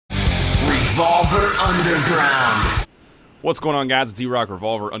Revolver Underground. What's going on, guys? It's D-Rock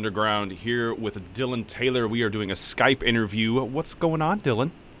Revolver Underground here with Dylan Taylor. We are doing a Skype interview. What's going on,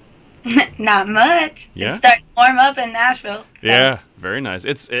 Dylan? Not much. Yeah? It starts to warm up in Nashville. So. Yeah, very nice.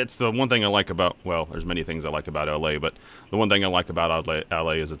 It's the one thing I like about, well, there's many things I like about LA, but the one thing I like about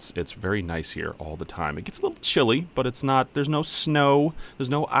LA is it's very nice here all the time. It gets a little chilly, but it's not, there's no snow, there's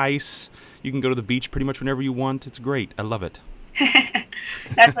no ice. You can go to the beach pretty much whenever you want. It's great. I love it.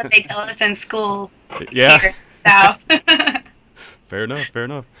 That's what they tell us in school. Yeah. Here, South. Fair enough, fair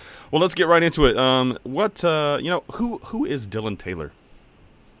enough. Well, let's get right into it. Who is Dylan Taylor?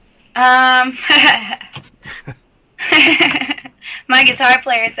 My guitar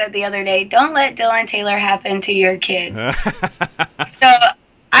player said the other day, "Don't let Dylan Taylor happen to your kids." So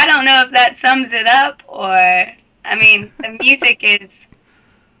I don't know if that sums it up, or I mean, the music is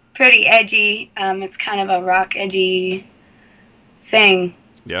pretty edgy. It's kind of a rock edgy thing.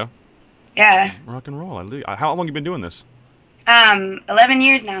 Yeah. Yeah. Rock and roll. How long have you been doing this? 11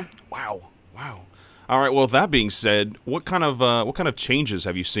 years now. Wow. Wow. All right. Well, that being said, what kind of changes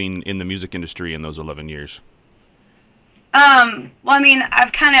have you seen in the music industry in those 11 years? Well, I mean,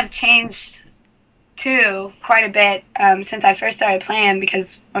 I've kind of changed too quite a bit since I first started playing,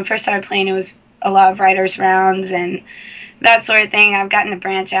 because when I first started playing, it was a lot of writers' rounds and that sort of thing. I've gotten to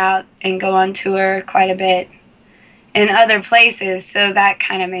branch out and go on tour quite a bit in other places, so that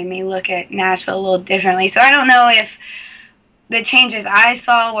kind of made me look at Nashville a little differently. So I don't know if the changes I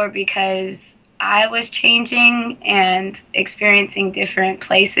saw were because I was changing and experiencing different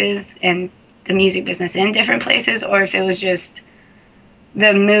places and the music business in different places, or if it was just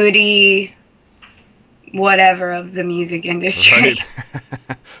the moody whatever of the music industry. Right.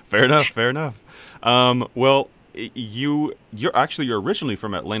 Fair enough, fair enough. Well, you're originally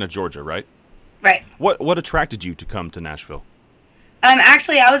from Atlanta, Georgia, right? Right. What attracted you to come to Nashville?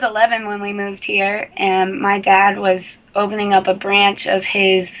 Actually, I was 11 when we moved here, and my dad was opening up a branch of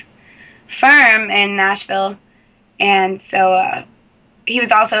his firm in Nashville, and so he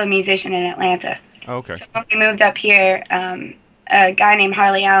was also a musician in Atlanta. Oh, okay. So when we moved up here, a guy named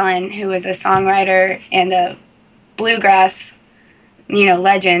Harley Allen, who was a songwriter and a bluegrass,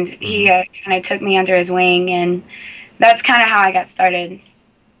 legend, he kind of took me under his wing, and that's kind of how I got started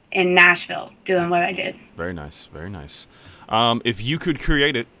in Nashville doing what I did. Very nice, very nice. If you could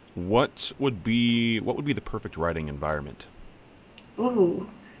create it, what would be the perfect writing environment? Ooh.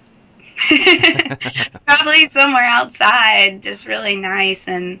 Probably somewhere outside, just really nice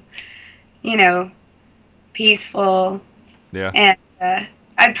and, peaceful. Yeah. And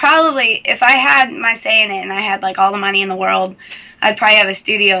I'd probably, if I had my say in it and I had like all the money in the world, I'd probably have a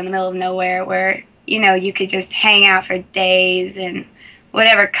studio in the middle of nowhere where, you could just hang out for days and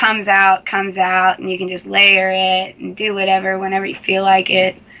whatever comes out, and you can just layer it and do whatever whenever you feel like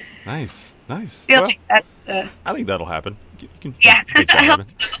it. Nice, nice. Feel Well, like that's I think that'll happen. You can yeah, make that I hope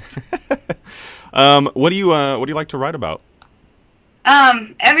happen. so. What do you like to write about?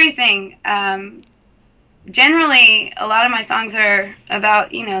 Everything. Generally, a lot of my songs are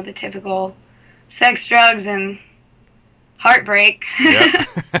about, the typical sex, drugs, and heartbreak. Yeah.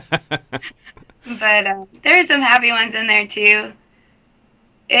 But there are some happy ones in there too.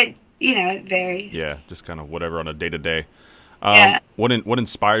 It varies. Yeah, just kind of whatever on a day-to-day. Yeah. What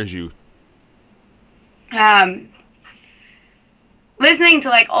inspires you? Listening to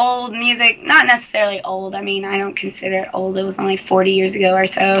like old music, not necessarily old. I mean, I don't consider it old. It was only 40 years ago or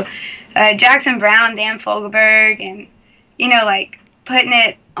so. Jackson Browne, Dan Fogelberg, and like putting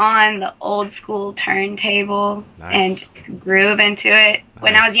it on the old school turntable. Nice. And just groove into it. Nice.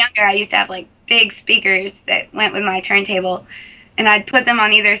 When I was younger, I used to have like big speakers that went with my turntable, and I'd put them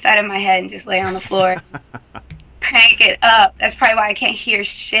on either side of my head and just lay on the floor. Crank it up. That's probably why I can't hear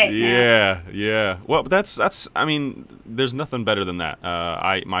shit now. Yeah, yeah. Well, that's. I mean, there's nothing better than that.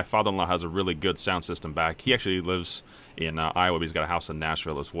 My father-in-law has a really good sound system back. He actually lives in Iowa, but he's got a house in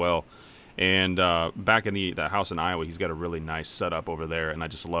Nashville as well. And back in the house in Iowa, he's got a really nice setup over there, and I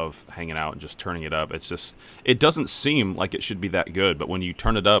just love hanging out and just turning it up. It doesn't seem like it should be that good, but when you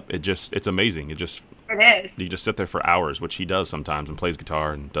turn it up, it's amazing. It is. You just sit there for hours, which he does sometimes, and plays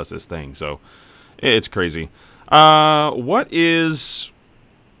guitar and does his thing. So it's crazy. What's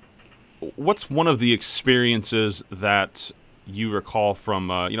one of the experiences that you recall from,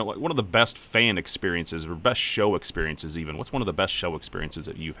 like one of the best fan experiences or best show experiences even? What's one of the best show experiences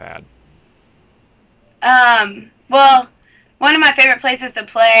that you've had? Well, one of my favorite places to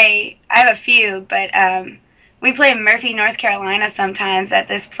play, I have a few, but we play in Murphy, North Carolina sometimes at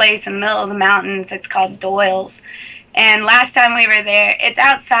this place in the middle of the mountains. It's called Doyle's. And last time we were there, it's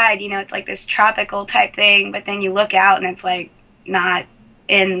outside, it's like this tropical type thing, but then you look out and it's like not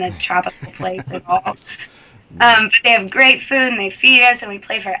in the tropical place at all. Nice. But they have great food, and they feed us, and we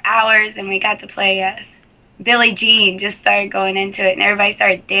play for hours, and we got to play Billie Jean just started going into it, and everybody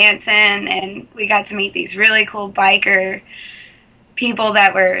started dancing, and we got to meet these really cool biker people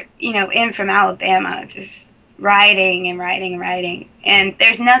that were, in from Alabama, just riding and riding and riding. And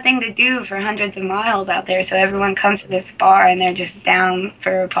there's nothing to do for hundreds of miles out there, so everyone comes to this bar, and they're just down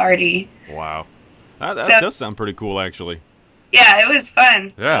for a party. Wow. That does sound pretty cool, actually. Yeah, it was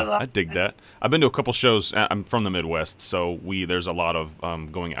fun. Yeah, I dig that. I've been to a couple shows. I'm from the Midwest, so there's a lot of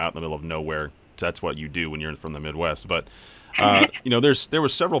going out in the middle of nowhere. That's what you do when you're from the Midwest. But there were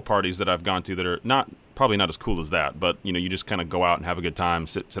several parties that I've gone to that are probably not as cool as that. But you just kind of go out and have a good time,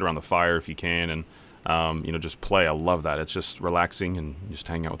 sit around the fire if you can, and just play. I love that. It's just relaxing and just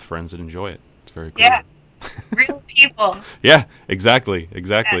hang out with friends and enjoy it. It's very cool. Yeah, real people. Yeah, exactly.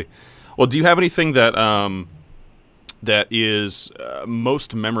 Yeah. Well, do you have anything that that is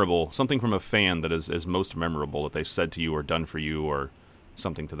most memorable? Something from a fan that is most memorable that they've said to you or done for you, or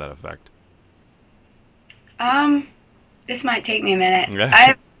something to that effect? This might take me a minute.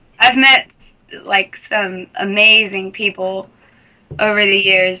 Yeah. I've met like some amazing people over the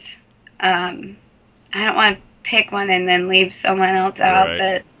years. I don't want to pick one and then leave someone else out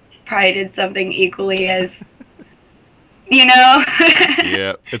that probably did something equally as,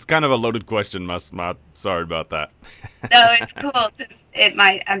 Yeah, it's kind of a loaded question, sorry about that. No, it's cool.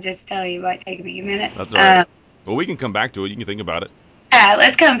 I'm just telling you, it might take me a minute. That's all right. Well, we can come back to it. You can think about it. Yeah,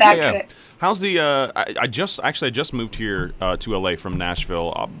 let's come back to it. How's the? I just moved here to LA from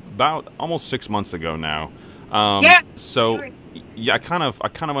Nashville about almost 6 months ago now. So yeah, I kind of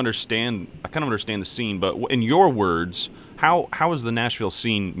understand the scene. But in your words, how is the Nashville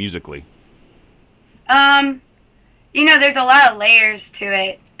scene musically? There's a lot of layers to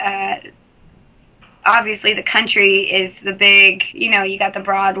it. Obviously, the country is the big. You got the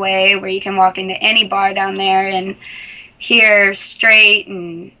Broadway where you can walk into any bar down there and hear Straight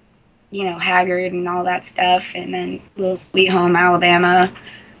and Haggard and all that stuff, and then Little Sweet Home Alabama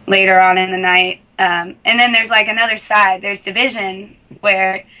later on in the night. And then there's like another side. There's Division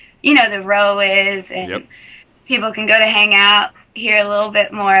where the Row is, and people can go to hang out, hear a little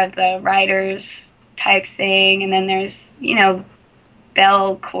bit more of the writers type thing. And then there's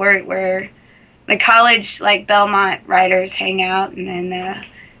Bell Court where the college like Belmont writers hang out, and then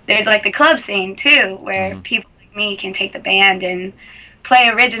there's like the club scene too where people like me can take the band and play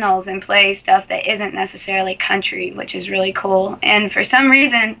originals and play stuff that isn't necessarily country, which is really cool. And for some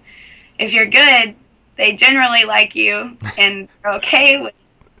reason, if you're good, they generally like you and they're okay with,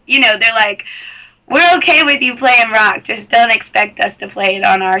 they're like, we're okay with you playing rock, just don't expect us to play it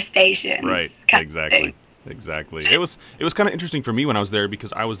on our station. Right, exactly. It was kind of interesting for me when I was there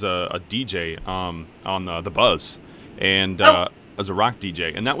because I was a DJ on the Buzz, and as a rock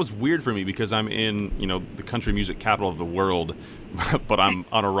DJ, and that was weird for me because I'm in the country music capital of the world, but I'm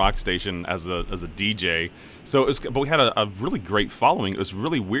on a rock station as a DJ. So but we had a really great following. It was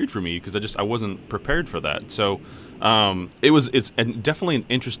really weird for me because I wasn't prepared for that. So it's definitely an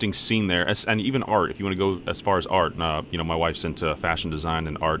interesting scene there, and even art. If you want to go as far as art, my wife's into fashion design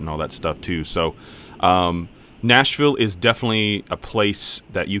and art and all that stuff too. So Nashville is definitely a place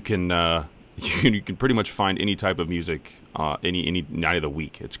that you can. You can pretty much find any type of music any night of the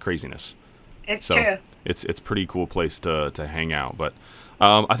week. It's craziness. It's true. It's a pretty cool place to hang out. But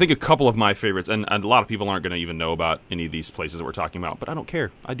I think a couple of my favorites, and a lot of people aren't going to even know about any of these places that we're talking about, but I don't care.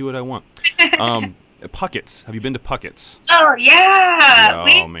 I do what I want. Puckett's. Have you been to Puckett's? Oh, yeah.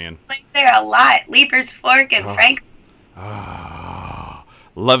 Oh, man. We played there a lot. Leaper's Fork and Frank.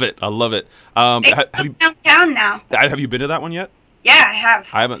 Love it. I love it. Have you downtown now? Have you been to that one yet? Yeah, I have.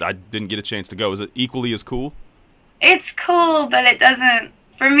 I didn't get a chance to go. Is it equally as cool? It's cool, but it doesn't.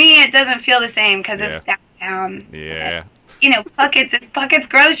 For me, it doesn't feel the same because it's downtown. Yeah. Puckett's. It's Puckett's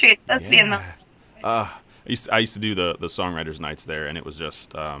Grocery. It's supposed to be in the. I used to do the songwriters nights there, and it was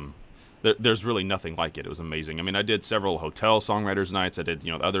just there's really nothing like it. It was amazing. I mean, I did several hotel songwriters nights. I did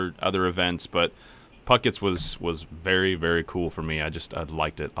other events, but Puckett's was very, very cool for me. I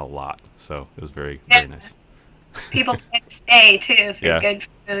liked it a lot. So it was very nice. People can stay too for good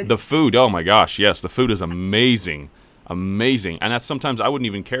food. The food, oh my gosh, yes, the food is amazing, and that's sometimes I wouldn't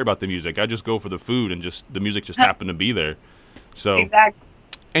even care about the music. I just go for the food, and the music just happened to be there. So exactly.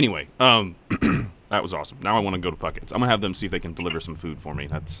 Anyway, that was awesome. Now I want to go to Puckett's. I'm gonna have them see if they can deliver some food for me.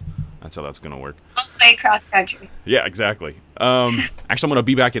 That's how that's gonna work. All the way cross country. Yeah, exactly. Actually, I'm gonna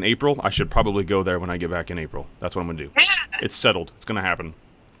be back in April. I should probably go there when I get back in April. That's what I'm gonna do. Yeah. It's settled. It's gonna happen.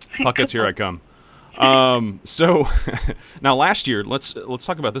 Puckett's, here I come. So now last year, let's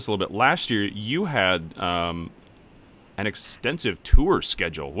talk about this a little bit. Last year you had an extensive tour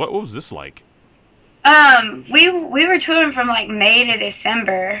schedule. What was this like? We were touring from like May to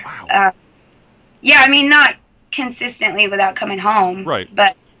December. Wow. Yeah, I mean, not consistently without coming home. Right.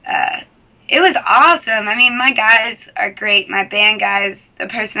 But it was awesome. I mean, my guys are great. My band guys, the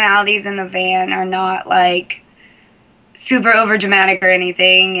personalities in the van are not like super over dramatic or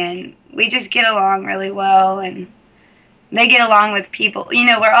anything, and we just get along really well, and they get along with people. You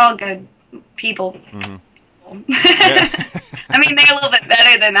know, we're all good people. Mm-hmm. Yeah. I mean, they're a little bit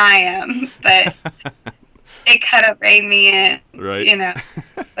better than I am, but they kind of rein me in, right? You know.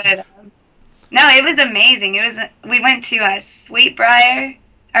 But no, it was amazing. We went to Sweetwater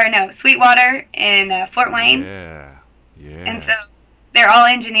in Fort Wayne. Yeah, yeah. And so they're all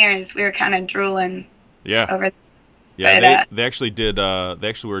engineers. We were kind of drooling. Yeah. Over. Yeah, But, they actually did. They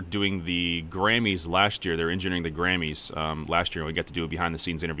actually were doing the Grammys last year. They're engineering the Grammys last year. We got to do a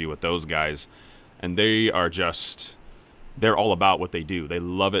behind-the-scenes interview with those guys, and they are just—they're all about what they do. They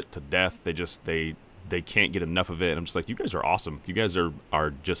love it to death. They can't get enough of it. And I'm just like, you guys are awesome. You guys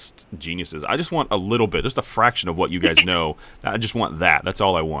are just geniuses. I just want a little bit, just a fraction of what you guys know. I just want that. That's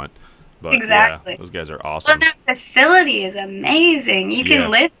all I want. But exactly. Yeah, those guys are awesome. Well, that facility is amazing. You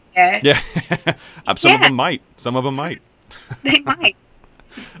can live there. Yeah. Some of them might. Some of them might. They might.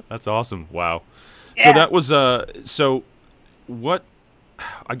 That's awesome. Wow. Yeah. So that was so what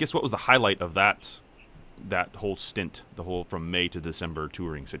I guess what was the highlight of that whole stint, the whole from May to December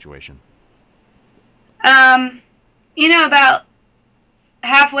touring situation? You know, about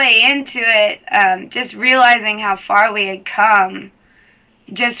halfway into it, just realizing how far we had come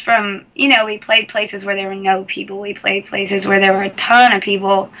just from, you know, we played places where there were no people. We played places where there were a ton of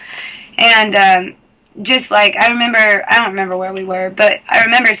people. And just like, I don't remember where we were, but I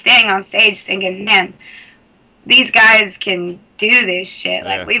remember standing on stage thinking, man, these guys can do this shit.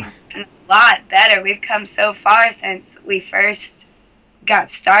 Yeah. Like, we've done a lot better. We've come so far since we first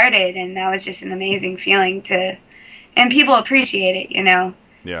got started, and that was just an amazing feeling and people appreciate it, you know.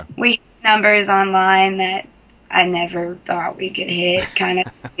 Yeah. We hit numbers online that I never thought we could hit, kind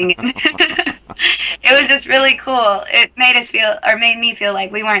of thing. It was just really cool. It made me feel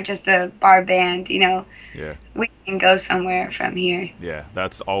like we weren't just a bar band, you know. Yeah. We can go somewhere from here. Yeah,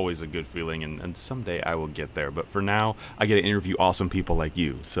 that's always a good feeling, and someday I will get there. But for now, I get to interview awesome people like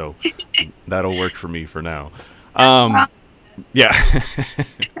you, so that'll work for me for now. Yeah.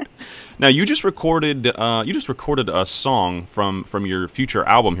 Now you just recorded a song from your future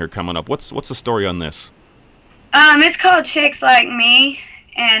album here coming up. What's the story on this? It's called Chicks Like Me,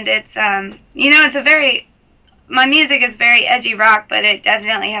 and it's you know, my music is very edgy rock, but it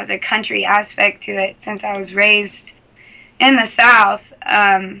definitely has a country aspect to it since I was raised in the South.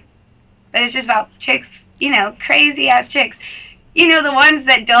 But it's just about chicks, you know, crazy ass chicks. You know, the ones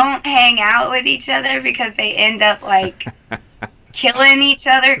that don't hang out with each other because they end up like killing each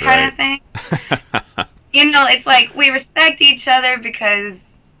other kind of thing. You know, it's like we respect each other because,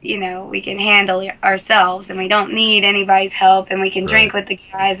 you know, we can handle ourselves and we don't need anybody's help, and we can drink with the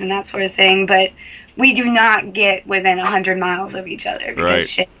guys and that sort of thing, but we do not get within 100 miles of each other because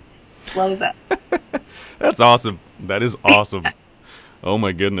shit blows up. That's awesome. That is awesome. Oh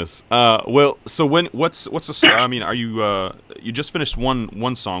my goodness. Well, so what's the? I mean, are you you just finished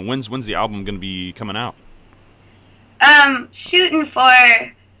one song? When's the album going to be coming out? We were shooting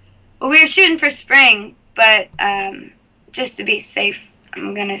for spring, but just to be safe,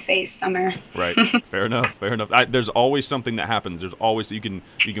 I'm gonna say summer. Right. Fair enough. Fair enough. There's always something that happens. There's always you can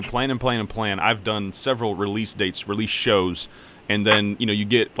plan and plan and plan. I've done several release shows. And then, you know, you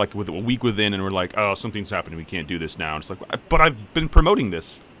get, like, with a week within, and we're like, oh, something's happening. We can't do this now. And it's like, but I've been promoting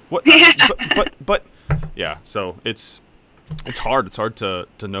this. What? but yeah, so it's hard. It's hard to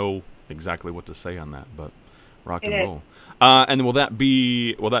know exactly what to say on that, but rock and roll. And then will that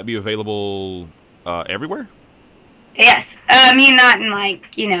be available everywhere? Yes. I mean, not in,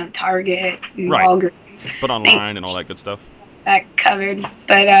 like, you know, Target and Walgreens. But online and all that good stuff? That covered.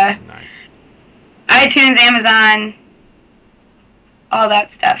 But, nice. iTunes, Amazon, all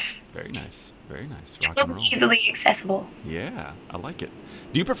that stuff. Very nice. Very nice. Rock and roll. Easily accessible. Yeah, I like it.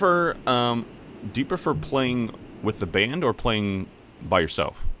 Do you prefer playing with the band or playing by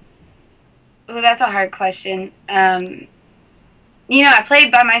yourself? Well, that's a hard question. You know, I played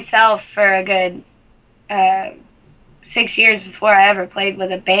by myself for a good 6 years before I ever played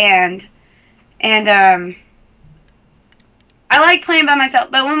with a band. And I like playing by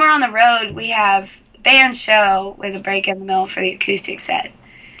myself, but when we're on the road, we have band show with a break in the middle for the acoustic set.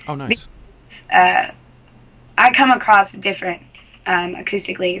 Oh, nice. Because, I come across different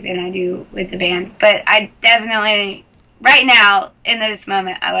acoustically than I do with the band, but I definitely, right now, in this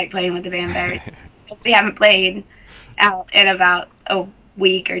moment, I like playing with the band better because we haven't played out in about a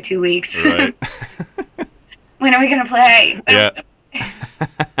week or 2 weeks. Right. When are we gonna play? Yeah.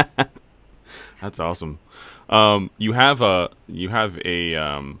 That's awesome. You have a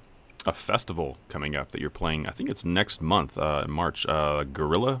festival coming up that you're playing. I think it's next month, in March.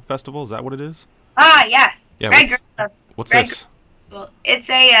 Gorilla Festival. Is that what it is? Ah, yeah. Yeah. What's Red this? Gorilla. It's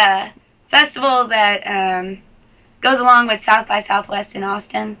a festival that goes along with South by Southwest in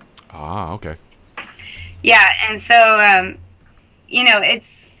Austin. Ah, okay. Yeah, and so you know,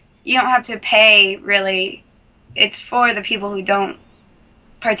 you don't have to pay really. It's for the people who don't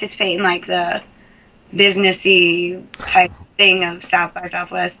participate in like the businessy type thing of South by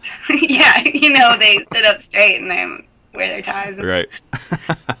Southwest. Yeah, you know, they sit up straight and they wear their ties. Right.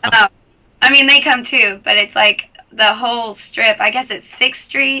 I mean, they come too, but it's like the whole strip. I guess it's 6th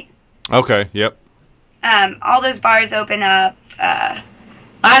Street. Okay. Yep. All those bars open up.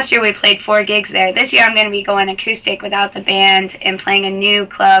 Last year we played 4 gigs there. This year I'm going to be going acoustic without the band and playing a new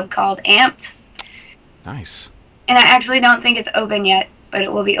club called Amped. Nice. And I actually don't think it's open yet, but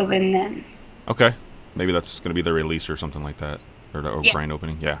it will be open then. Okay. Maybe that's going to be the release or something like that, or the Yeah. grand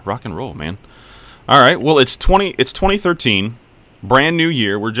opening. Yeah, rock and roll, man. All right. Well, it's 2013, brand new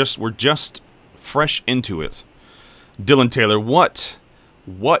year. We're just fresh into it. Dylan Taylor, what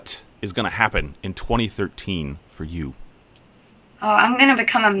is going to happen in 2013 for you? Oh, I'm going to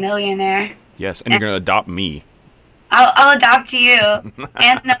become a millionaire. Yes, and you're going to adopt me. I'll adopt you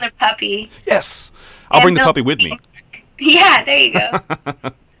and another puppy. Yes. I'll bring the puppy with me. Yeah, there you go.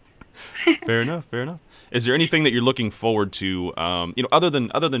 Fair enough. Fair enough. Is there anything that you're looking forward to? You know, other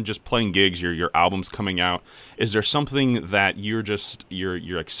than just playing gigs, your album's coming out. Is there something that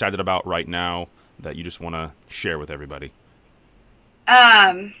you're excited about right now that you just want to share with everybody?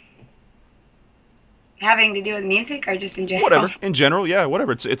 Having to do with music or just in general? Whatever. In general, yeah.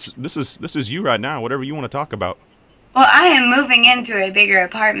 Whatever. This is you right now. Whatever you want to talk about. Well, I am moving into a bigger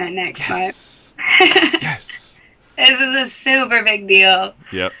apartment next month. Yes. This is a super big deal.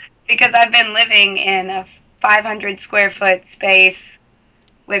 Yep. Because I've been living in a 500 square foot space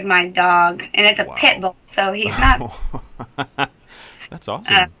with my dog, and it's a pit bull, so he's not. That's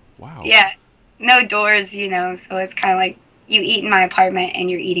awesome. Wow. Yeah, no doors, you know, so it's kind of like you eat in my apartment and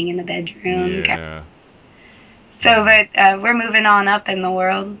you're eating in the bedroom. Yeah. So, but we're moving on up in the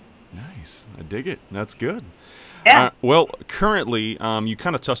world. Nice. I dig it. That's good. Yeah. Well, currently, you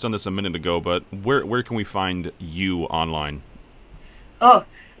kind of touched on this a minute ago, but where can we find you online? Oh,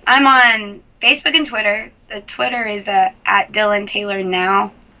 I'm on Facebook and Twitter. The Twitter is at Dylan Taylor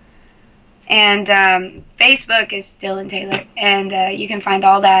Now. And Facebook is Dylan Taylor. And you can find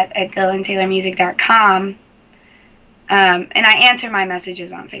all that at DylanTaylorMusic.com. And I answer my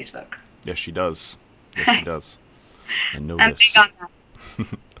messages on Facebook. Yes, she does. Yes, she does. I know I'm this. big on that.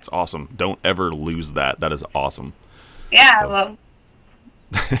 That's awesome. Don't ever lose that. That is awesome. Yeah, So. well,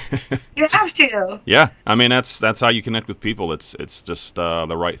 you have to. Yeah, I mean that's how you connect with people. It's just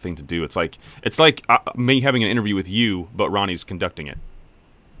the right thing to do. It's like me having an interview with you, but Ronnie's conducting it.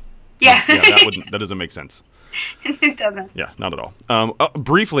 Yeah. Yeah, that doesn't make sense. It doesn't. Yeah, not at all.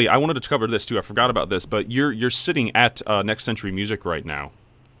 Briefly, I wanted to cover this too. I forgot about this, but you're sitting at Next Century Music right now.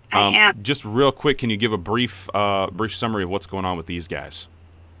 I am. Just real quick, can you give a brief summary of what's going on with these guys?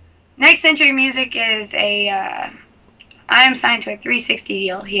 Next Century Music is I am signed to a 360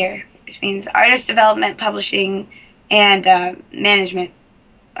 deal here, which means artist development, publishing, and management,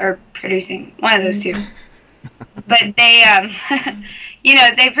 or producing, one of those two. But they, you know,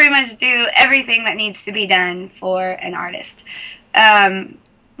 they pretty much do everything that needs to be done for an artist.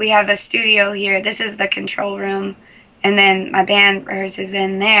 We have a studio here. This is the control room, and then my band rehearses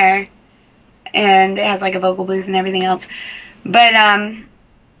in there, and it has like a vocal booth and everything else. But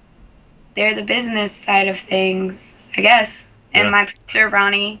they're the business side of things, I guess. And my producer,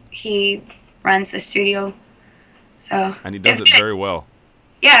 Ronnie, he runs the studio. So And he does it very well.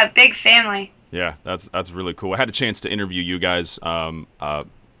 Yeah, big family. Yeah, that's really cool. I had a chance to interview you guys. It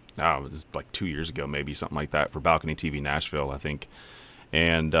was like 2 years ago, maybe something like that, for Balcony TV Nashville, I think,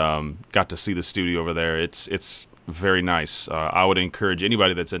 and got to see the studio over there. It's very nice. I would encourage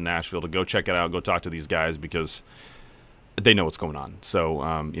anybody that's in Nashville to go check it out. Go talk to these guys because they know what's going on. So,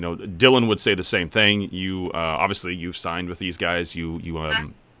 you know, Dylan would say the same thing. You obviously you've signed with these guys. You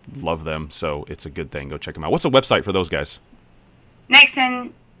love them, so it's a good thing. Go check them out. What's the website for those guys?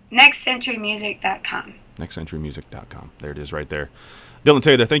 NextCenturyMusic.com. NextCenturyMusic.com. There it is, right there. Dylan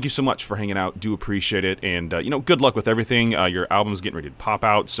Taylor, thank you so much for hanging out. Do appreciate it, and you know, good luck with everything. Your album's getting ready to pop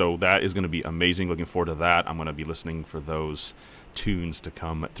out, so that is going to be amazing. Looking forward to that. I'm going to be listening for those tunes to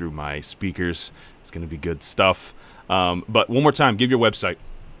come through my speakers. It's going to be good stuff. But one more time, give your website.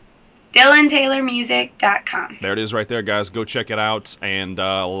 DylanTaylorMusic.com. There it is right there, guys. Go check it out. And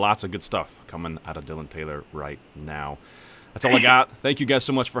lots of good stuff coming out of Dylan Taylor right now. That's all I got. Thank you guys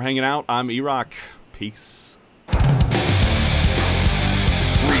so much for hanging out. I'm E-Rock. Peace.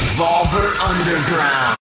 Revolver Underground.